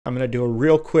I'm going to do a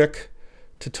real quick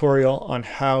tutorial on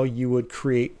how you would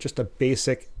create just a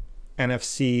basic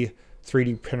NFC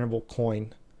 3D printable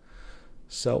coin.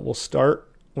 So we'll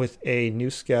start with a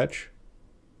new sketch.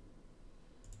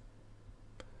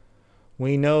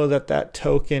 We know that that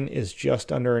token is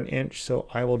just under an inch, so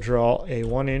I will draw a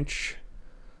 1-inch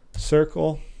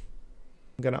circle.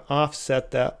 I'm going to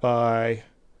offset that by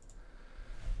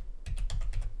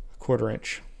a 1/4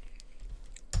 inch.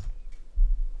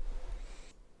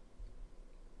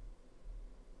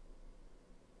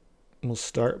 We'll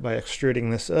start by extruding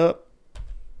this up.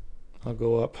 I'll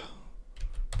go up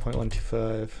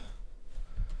 0.125.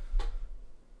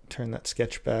 Turn that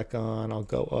sketch back on. I'll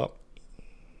go up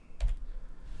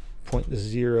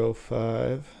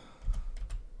 0.05.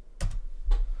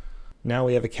 Now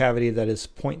we have a cavity that is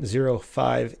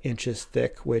 0.05 inches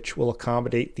thick, which will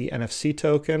accommodate the NFC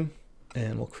token.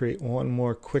 And we'll create one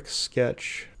more quick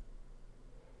sketch.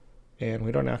 And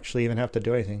we don't actually even have to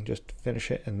do anything, just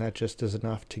finish it, and that just is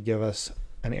enough to give us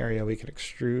an area we can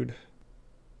extrude.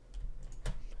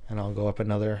 And I'll go up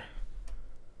another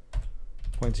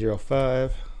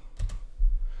 0.05.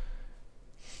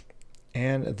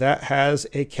 And that has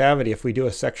a cavity. If we do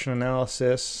a section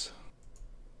analysis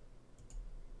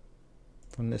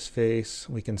from this face,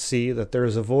 we can see that there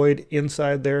is a void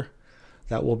inside there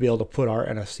that we'll be able to put our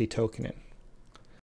NFC token in.